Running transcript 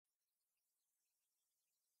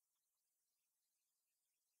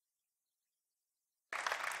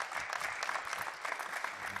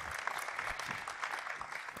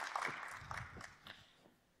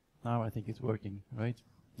Now I think it's working, right?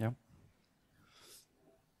 Yeah.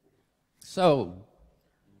 So,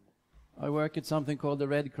 I work at something called the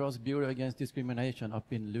Red Cross Bureau Against Discrimination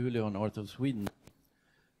up in Luleå, north of Sweden.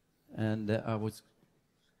 And I was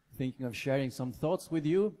thinking of sharing some thoughts with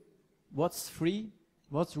you. What's free?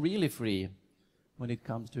 What's really free when it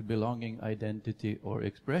comes to belonging, identity, or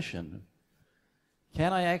expression?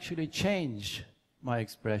 Can I actually change my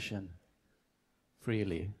expression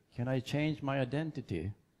freely? Can I change my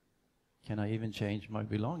identity? Can I even change my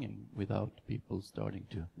belonging without people starting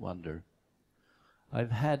to wonder?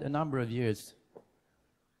 I've had a number of years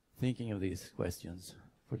thinking of these questions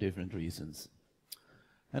for different reasons.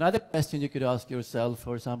 Another question you could ask yourself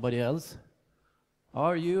or somebody else: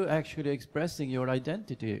 are you actually expressing your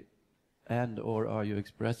identity, and or are you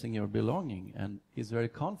expressing your belonging? And is there a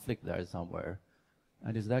conflict there somewhere?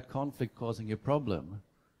 And is that conflict causing a problem?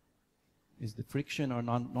 Is the friction or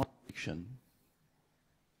non-friction?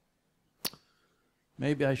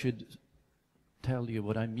 Maybe I should tell you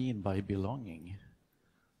what I mean by belonging.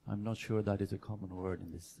 I'm not sure that is a common word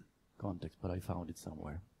in this context, but I found it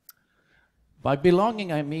somewhere. By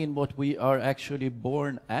belonging, I mean what we are actually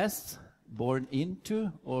born as, born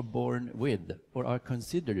into, or born with, or are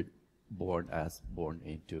considered born as, born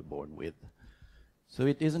into, born with. So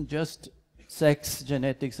it isn't just sex,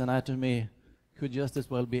 genetics, anatomy. Could just as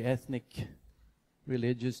well be ethnic,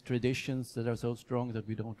 religious traditions that are so strong that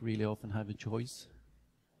we don't really often have a choice.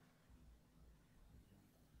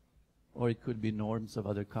 Or it could be norms of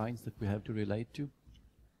other kinds that we have to relate to.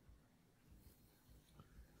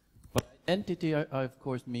 But identity, I of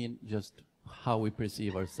course mean just how we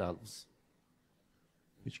perceive ourselves,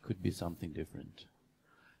 which could be something different.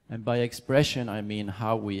 And by expression, I mean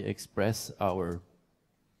how we express our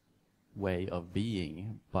way of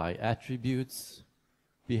being by attributes,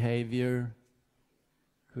 behavior,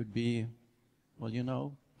 could be, well, you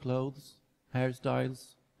know, clothes,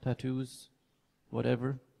 hairstyles, tattoos,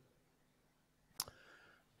 whatever.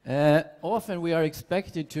 Often we are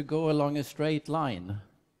expected to go along a straight line.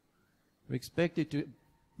 We're expected to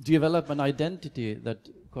develop an identity that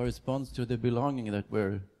corresponds to the belonging that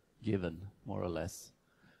we're given, more or less.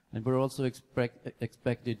 And we're also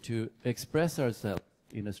expected to express ourselves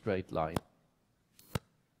in a straight line.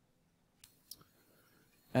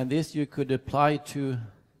 And this you could apply to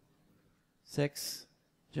sex,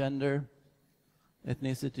 gender,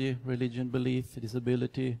 ethnicity, religion, belief,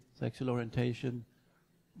 disability, sexual orientation.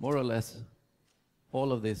 More or less,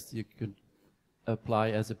 all of this you could apply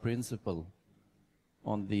as a principle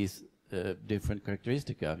on these different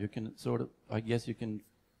characteristics. You can sort of, I guess you can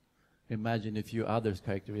imagine a few other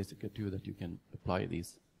characteristics too that you can apply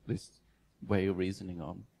this way of reasoning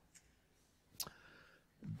on.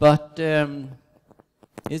 But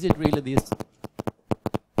is it really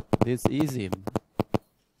this easy?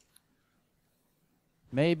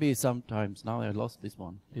 Maybe sometimes. Now I lost this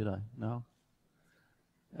one, did I? No?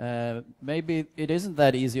 Maybe it isn't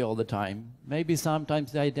that easy all the time. Maybe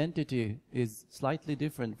sometimes the identity is slightly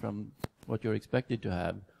different from what you're expected to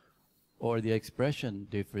have, or the expression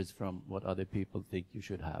differs from what other people think you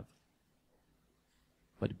should have.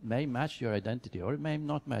 But it may match your identity, or it may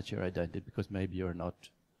not match your identity, because maybe you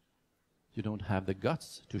don't have the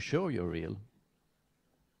guts to show your real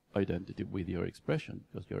identity with your expression,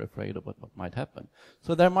 because you're afraid of what might happen.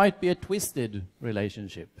 So there might be a twisted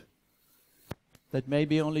relationship that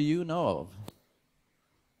maybe only you know of.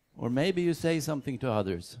 Or maybe you say something to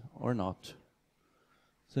others, or not.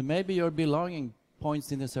 So maybe your belonging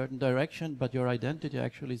points in a certain direction, but your identity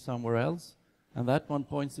actually is somewhere else. And that one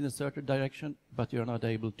points in a certain direction, but you're not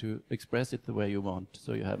able to express it the way you want,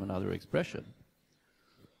 so you have another expression.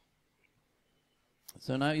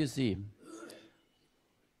 So now you see,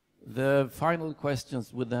 the final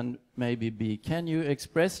questions would then maybe be, can you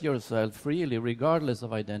express yourself freely regardless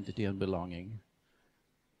of identity and belonging?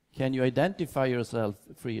 Can you identify yourself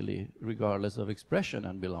freely regardless of expression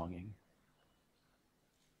and belonging?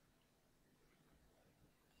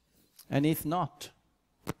 And if not,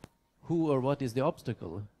 who or what is the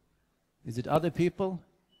obstacle? Is it other people?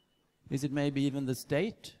 Is it maybe even the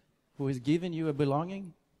state who has given you a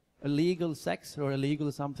belonging, a legal sex or a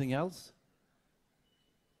legal something else,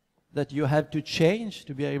 that you have to change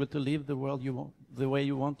to be able to live the world you want, the way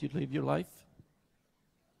you want to live your life?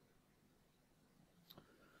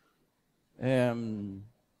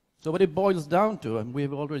 So what it boils down to, and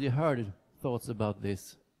we've already heard thoughts about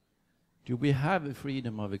this, do we have a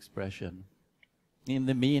freedom of expression in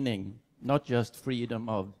the meaning, not just freedom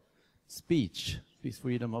of speech,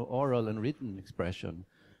 freedom of oral and written expression,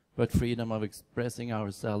 but freedom of expressing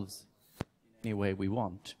ourselves any way we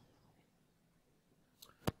want?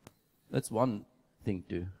 That's one thing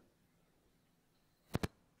to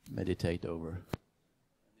meditate over. And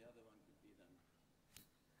the other one could be then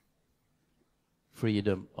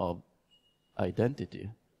freedom of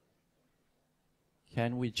identity.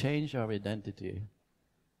 Can we change our identity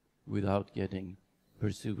without getting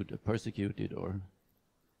pursued, persecuted, or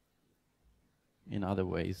in other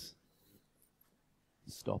ways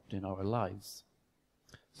stopped in our lives?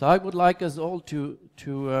 So I would like us all to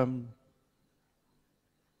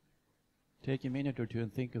take a minute or two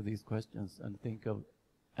and think of these questions and think of,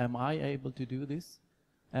 am I able to do this?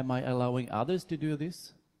 Am I allowing others to do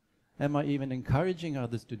this? Am I even encouraging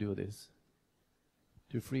others to do this?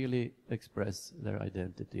 To freely express their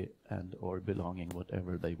identity and or belonging,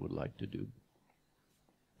 whatever they would like to do.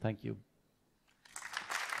 Thank you.